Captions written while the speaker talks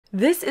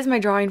This is my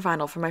drawing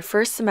final for my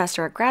first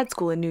semester at grad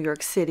school in New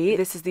York City.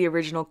 This is the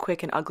original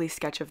quick and ugly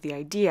sketch of the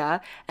idea,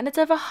 and it's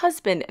of a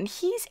husband, and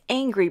he's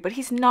angry, but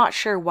he's not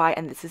sure why,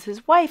 and this is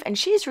his wife, and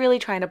she's really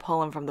trying to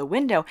pull him from the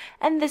window,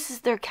 and this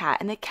is their cat,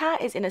 and the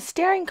cat is in a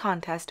staring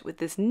contest with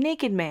this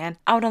naked man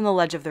out on the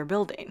ledge of their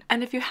building.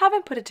 And if you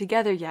haven't put it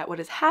together yet, what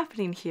is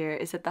happening here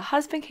is that the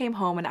husband came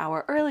home an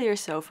hour earlier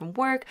so from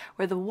work,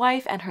 where the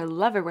wife and her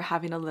lover were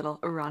having a little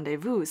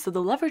rendezvous. So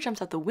the lover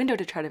jumps out the window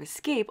to try to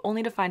escape,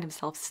 only to find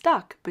himself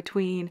stuck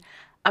between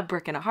a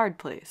brick and a hard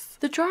place.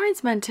 The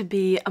drawing's meant to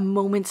be a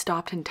moment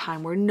stopped in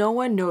time where no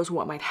one knows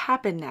what might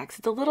happen next.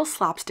 It's a little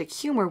slapstick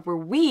humor where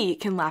we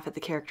can laugh at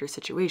the characters'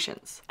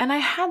 situations. And I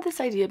had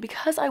this idea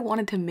because I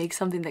wanted to make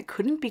something that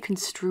couldn't be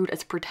construed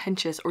as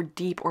pretentious or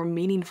deep or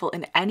meaningful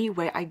in any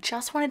way. I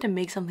just wanted to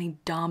make something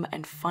dumb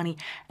and funny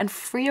and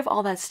free of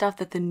all that stuff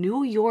that the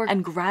New York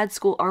and grad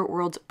school art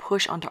worlds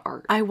push onto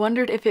art. I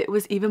wondered if it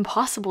was even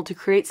possible to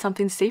create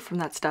something safe from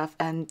that stuff,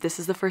 and this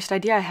is the first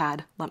idea I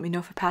had. Let me know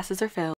if it passes or fails.